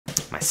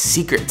My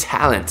secret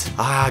talent.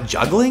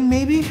 Juggling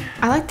maybe?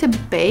 I like to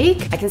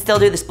bake. I can still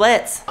do the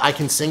splits. I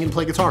can sing and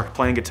play guitar.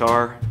 Playing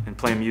guitar and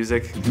playing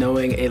music.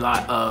 Knowing a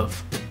lot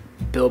of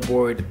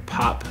Billboard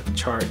pop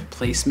chart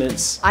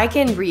placements. I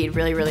can read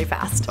really, really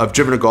fast. I've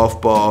driven a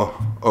golf ball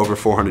over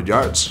 400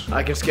 yards.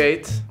 I can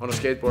skate on a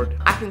skateboard.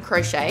 I can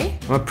crochet.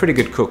 I'm a pretty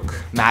good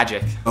cook.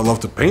 Magic. I love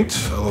to paint.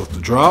 I love to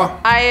draw.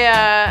 I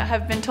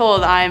have been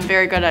told I am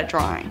very good at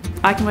drawing.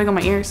 I can wiggle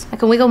my ears. I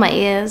can wiggle my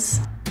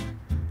ears. I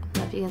don't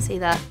know if you can see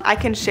that. I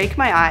can shake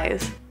my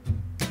eyes.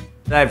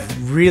 I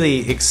have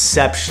really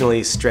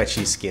exceptionally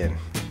stretchy skin.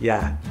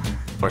 Yeah.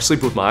 I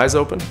sleep with my eyes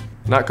open.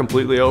 Not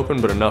completely open,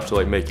 but enough to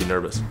like make you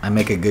nervous. I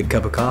make a good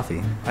cup of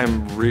coffee.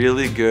 I'm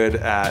really good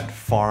at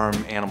farm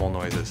animal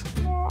noises.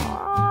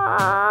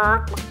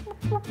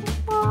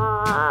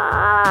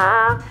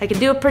 I can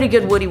do a pretty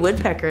good Woody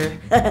Woodpecker.